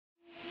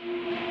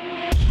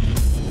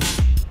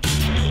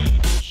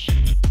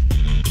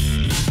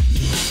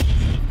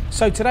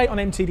So today on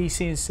MTD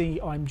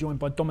CNC, I'm joined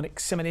by Domenic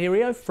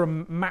Seminerio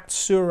from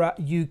Matsuura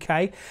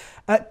UK.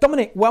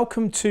 Domenic,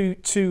 welcome to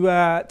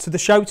the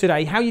show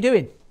today. How are you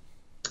doing?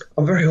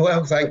 I'm very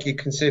well, thank you,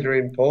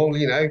 considering, Paul.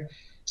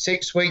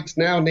 6 weeks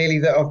now, nearly,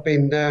 that I've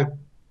been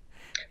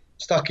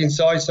stuck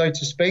inside, so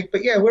to speak.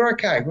 But yeah, we're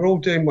okay. We're all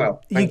doing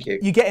well. Thank you.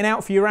 You getting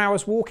out for your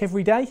hour's walk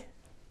every day?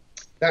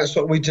 That's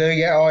what we do.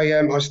 Yeah,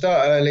 I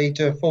start early,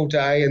 do a full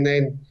day, and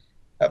then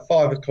at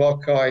 5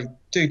 o'clock I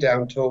do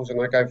down tools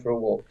and I go for a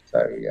walk.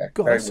 So yeah.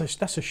 God,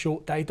 that's a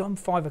short day, Dom.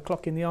 5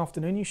 o'clock in the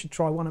afternoon. You should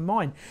try one of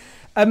mine.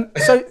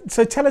 So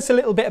tell us a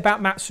little bit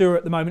about Matsuura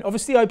at the moment.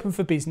 Obviously open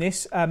for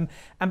business, and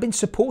been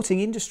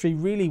supporting industry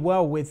really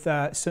well with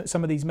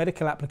some of these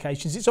medical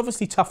applications. It's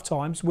obviously tough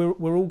times.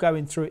 We're all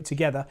going through it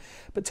together.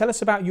 But tell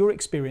us about your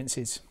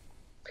experiences.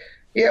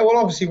 Yeah, well,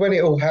 obviously when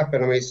it all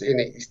happened, I mean,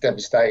 it's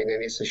devastating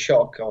and it's a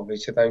shock,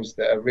 obviously, to those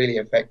that are really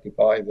affected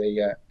by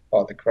the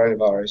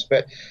coronavirus.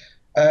 But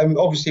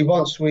obviously,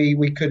 once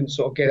we couldn't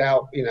sort of get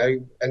out,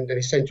 and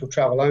essential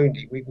travel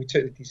only, we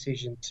took the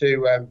decision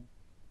to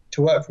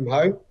work from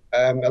home.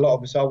 A lot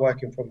of us are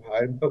working from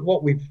home, but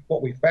what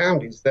we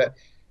found is that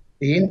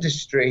the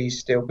industry is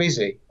still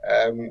busy.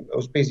 I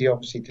was busy,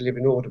 obviously,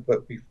 delivering order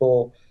book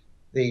before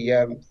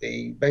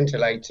the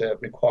ventilator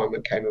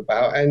requirement came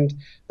about, and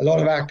a lot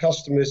of our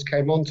customers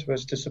came on to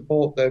us to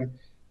support them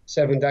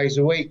 7 days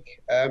a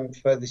week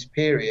for this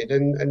period,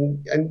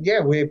 and yeah,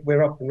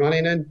 we're up and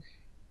running, and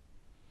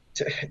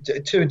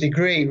to a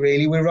degree,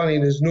 really, we're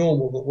running as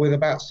normal, but with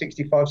about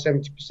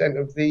 65-70%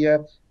 of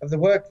the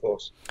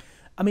workforce.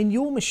 I mean,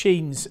 your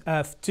machines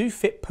do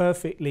fit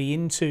perfectly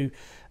into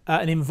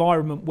an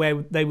environment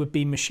where they would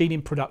be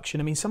machining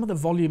production. I mean, some of the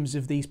volumes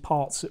of these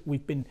parts that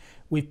we've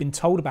been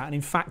told about, and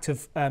in fact, the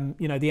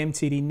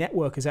MTD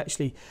network has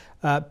actually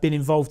been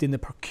involved in the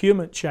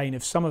procurement chain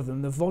of some of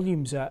them. The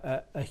volumes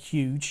are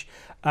huge.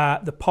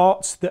 The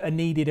parts that are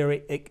needed are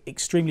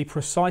extremely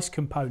precise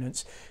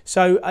components.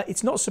 So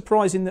it's not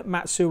surprising that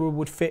Matsuura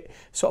would fit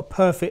sort of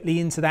perfectly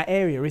into that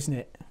area, isn't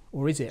it?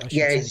 Or is it?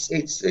 Yeah,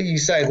 it's you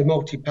say the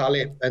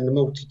multi-pallet and the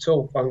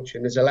multi-tool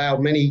function has allowed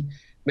many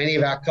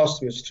of our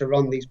customers to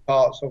run these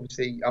parts,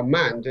 obviously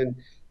unmanned, and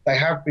they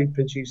have been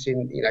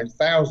producing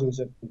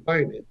thousands of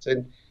components,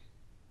 and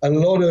a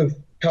lot of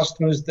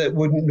customers that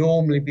wouldn't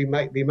normally be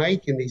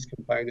making these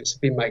components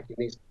have been making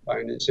these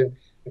components and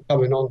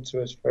coming on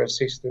to us for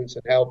assistance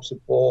and help,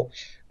 support,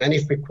 and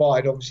if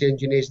required, obviously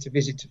engineers to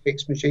visit to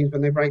fix machines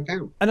when they break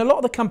down. And a lot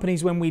of the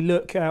companies, when we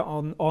look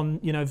on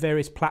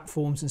various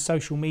platforms and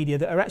social media,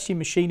 that are actually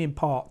machining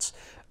parts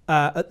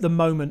at the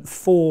moment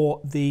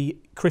for the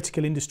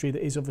critical industry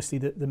that is obviously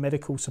the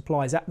medical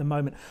supplies at the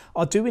moment,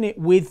 are doing it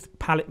with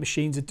pallet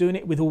machines, are doing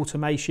it with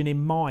automation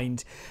in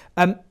mind.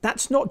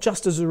 That's not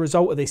just as a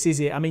result of this,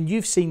 is it? I mean,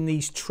 you've seen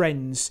these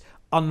trends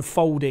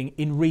unfolding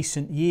in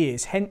recent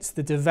years, hence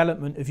the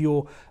development of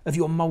your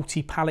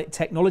multi-pallet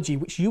technology,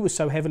 which you were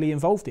so heavily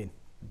involved in.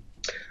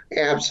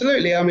 Yeah,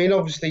 absolutely. I mean,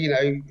 obviously,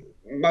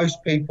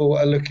 most people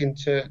are looking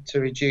to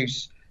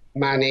reduce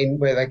manning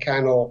where they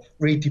can, or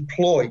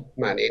redeploy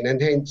manning,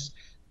 and hence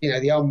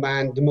the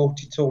unmanned, the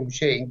multi-tool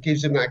machine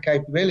gives them that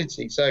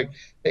capability. So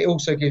it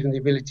also gives them the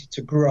ability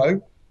to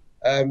grow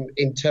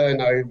in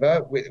turnover,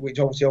 which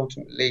obviously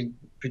ultimately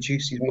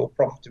produces more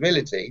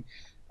profitability.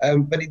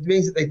 But it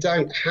means that they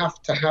don't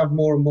have to have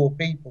more and more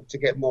people to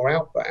get more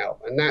output out,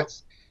 and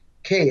that's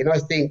key. And I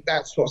think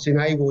that's what's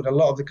enabled a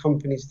lot of the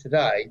companies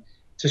today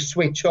to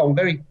switch on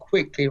very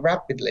quickly,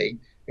 rapidly,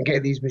 and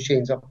get these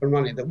machines up and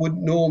running that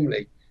wouldn't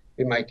normally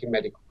be making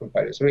medical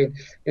components. I mean,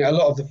 a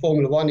lot of the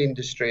Formula One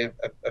industry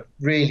have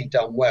really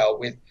done well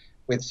with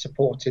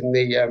supporting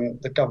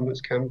the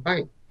government's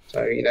campaign.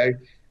 So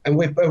and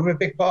we're a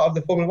big part of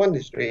the Formula One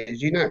industry,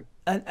 as you know.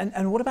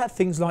 And what about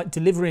things like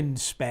delivering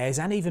spares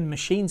and even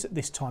machines at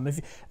this time?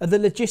 Are the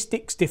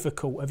logistics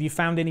difficult? Have you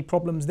found any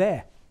problems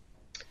there?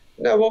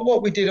 No, well,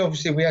 what we did,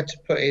 obviously, we had to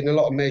put in a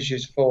lot of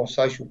measures for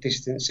social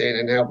distancing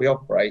and how we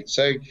operate.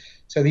 So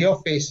the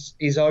office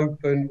is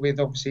open with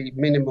obviously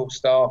minimal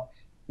staff,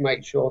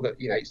 make sure that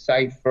it's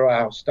safe for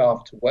our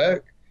staff to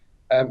work.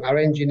 Our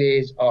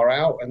engineers are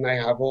out and they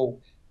have all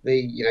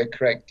the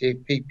corrective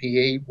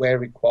PPE where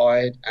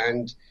required,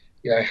 and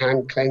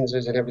hand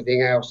cleansers and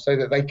everything else, so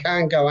that they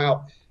can go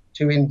out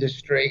to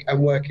industry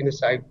and work in a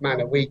safe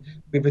manner. We've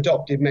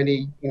adopted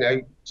many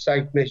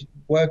safe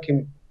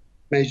working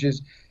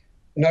measures,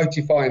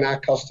 notifying our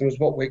customers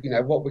what we're going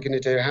to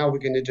do, how we're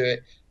going to do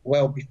it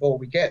well before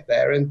we get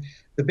there. And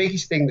the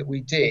biggest thing that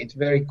we did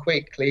very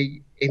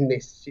quickly in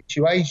this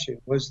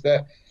situation was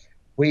that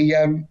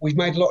we've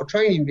made a lot of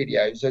training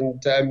videos,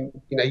 and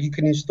you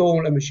can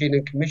install a machine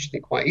and commission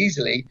it quite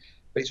easily,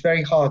 but it's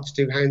very hard to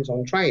do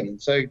hands-on training.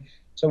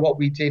 So what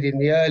we did in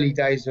the early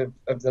days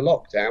of the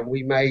lockdown,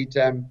 we made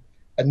a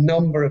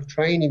number of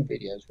training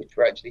videos which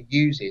we're actually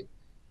using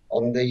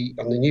on the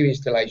new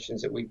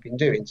installations that we've been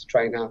doing to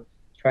train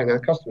our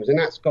customers, and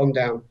that's gone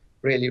down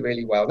really,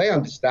 really well. They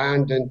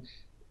understand,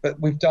 but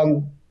we've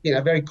done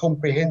very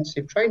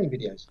comprehensive training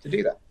videos to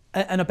do that.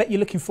 And I bet you're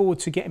looking forward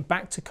to getting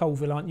back to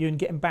Colville, aren't you, and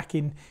getting back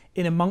in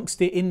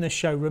amongst it in the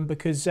showroom,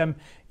 because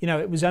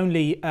it was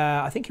only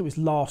I think it was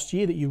last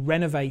year that you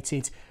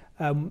renovated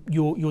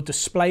your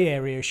display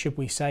area, should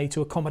we say,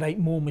 to accommodate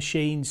more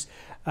machines,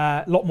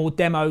 a lot more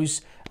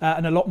demos,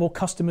 and a lot more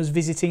customers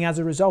visiting as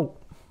a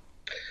result.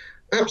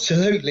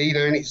 Absolutely,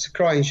 and it's a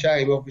crying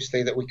shame,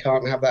 obviously, that we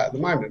can't have that at the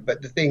moment.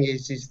 But the thing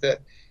is that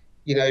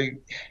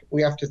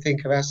we have to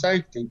think of our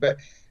safety. But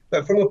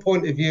from a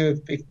point of view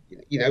of,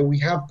 we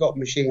have got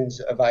machines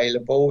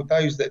available.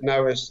 Those that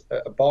know us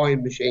are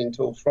buying machine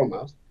tools from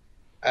us,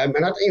 and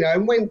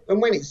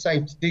when it's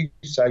safe to do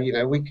so,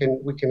 we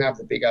can have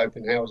the big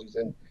open houses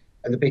and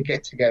the big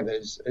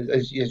get-togethers,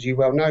 as you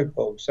well know,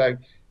 Paul. So,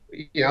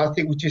 I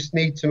think we just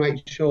need to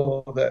make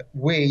sure that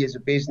we as a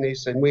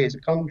business and we as a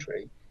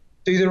country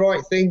do the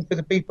right thing for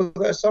the people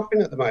that are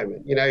suffering at the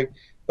moment.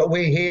 But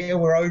we're here,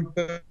 we're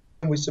open,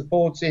 we're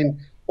supporting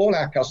all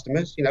our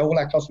customers. All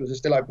our customers are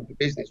still open for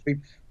business.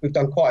 We've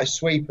done quite a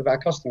sweep of our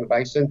customer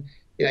base, and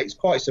it's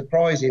quite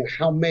surprising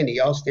how many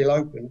are still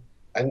open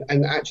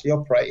and actually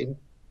operating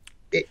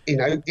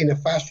in a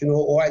fashion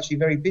or actually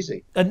very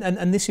busy.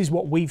 And this is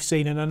what we've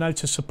seen, and I know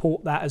to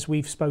support that, as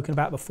we've spoken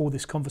about before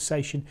this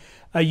conversation,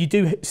 you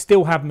do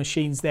still have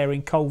machines there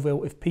in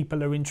Colville if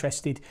people are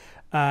interested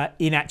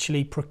in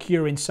actually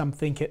procuring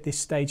something at this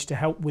stage to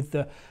help with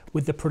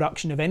the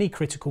production of any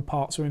critical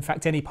parts, or in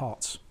fact any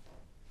parts.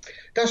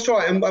 That's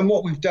right, and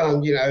what we've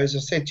done, as I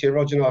said to you,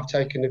 Roger and I have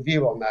taken a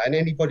view on that, and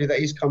anybody that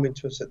is coming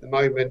to us at the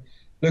moment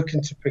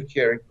looking to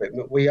procure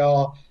equipment, we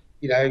are,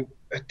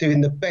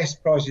 doing the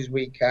best prices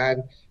we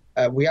can.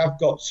 We have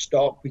got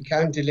stock. We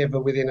can deliver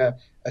within a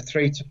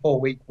 3 to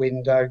 4 week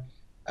window.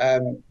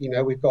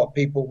 We've got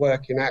people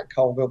working at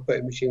Colville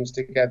putting machines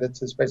together to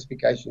the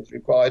specifications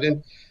required.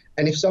 And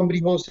if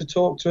somebody wants to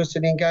talk to us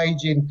and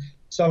engage in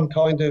some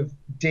kind of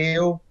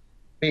deal,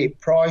 be it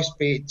price,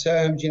 be it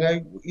terms,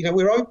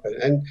 we're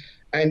open.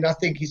 And I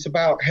think it's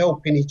about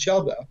helping each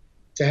other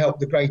to help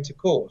the greater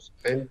cause.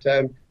 And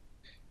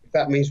if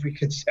that means we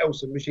can sell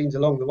some machines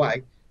along the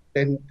way,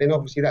 then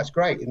obviously that's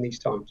great in these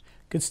times.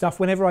 Good stuff.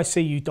 Whenever I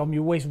see you, Dom,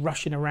 you're always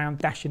rushing around,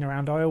 dashing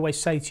around. I always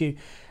say to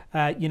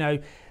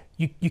you,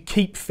 you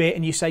keep fit,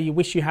 and you say you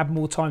wish you had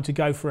more time to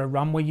go for a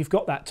run. Well, you've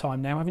got that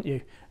time now, haven't you?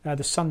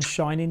 The sun's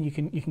shining. You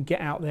can get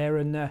out there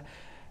and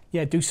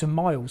do some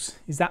miles.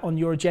 Is that on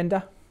your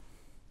agenda?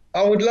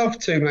 I would love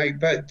to, mate,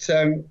 but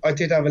I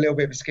did have a little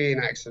bit of a skiing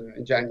accident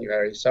in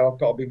January, so I've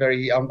got to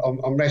be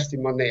I'm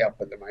resting my knee up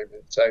at the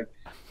moment. So,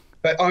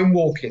 but I'm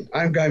walking.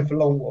 I'm going for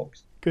long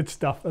walks. Good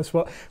stuff. That's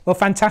well,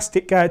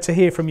 fantastic to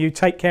hear from you.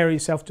 Take care of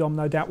yourself, Dom.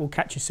 No doubt we'll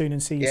catch you soon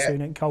and see you soon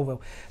in Colville.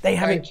 There you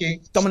have it.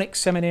 Domenic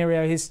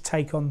Seminerio, his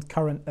take on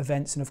current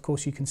events. And of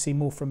course, you can see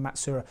more from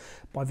Matsuura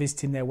by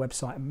visiting their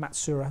website at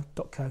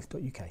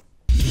matsuura.co.uk.